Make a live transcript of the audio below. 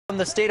From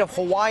the state of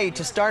Hawaii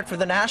to start for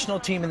the national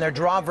team in their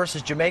draw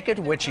versus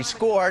Jamaica, which he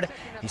scored.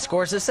 He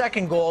scores his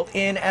second goal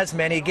in as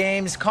many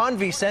games.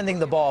 Convey sending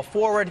the ball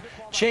forward.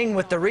 Ching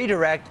with the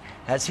redirect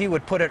as he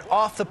would put it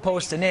off the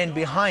post and in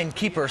behind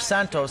keeper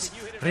Santos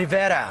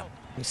Rivera.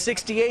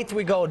 68th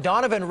we go.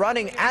 Donovan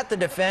running at the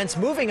defense,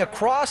 moving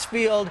across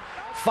field,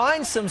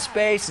 finds some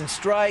space and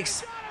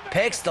strikes.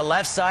 Picks the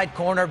left side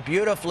corner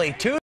beautifully.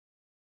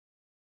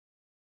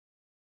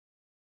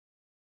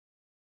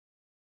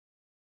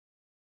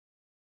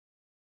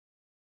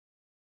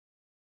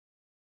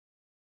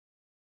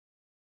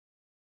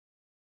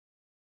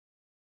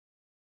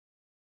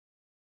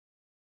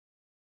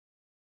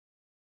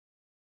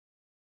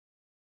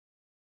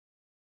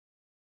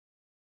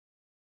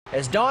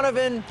 As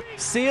Donovan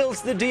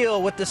seals the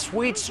deal with the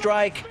sweet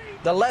strike,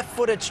 the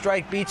left-footed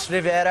strike beats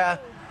Rivera.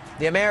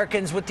 The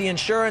Americans with the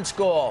insurance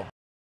goal.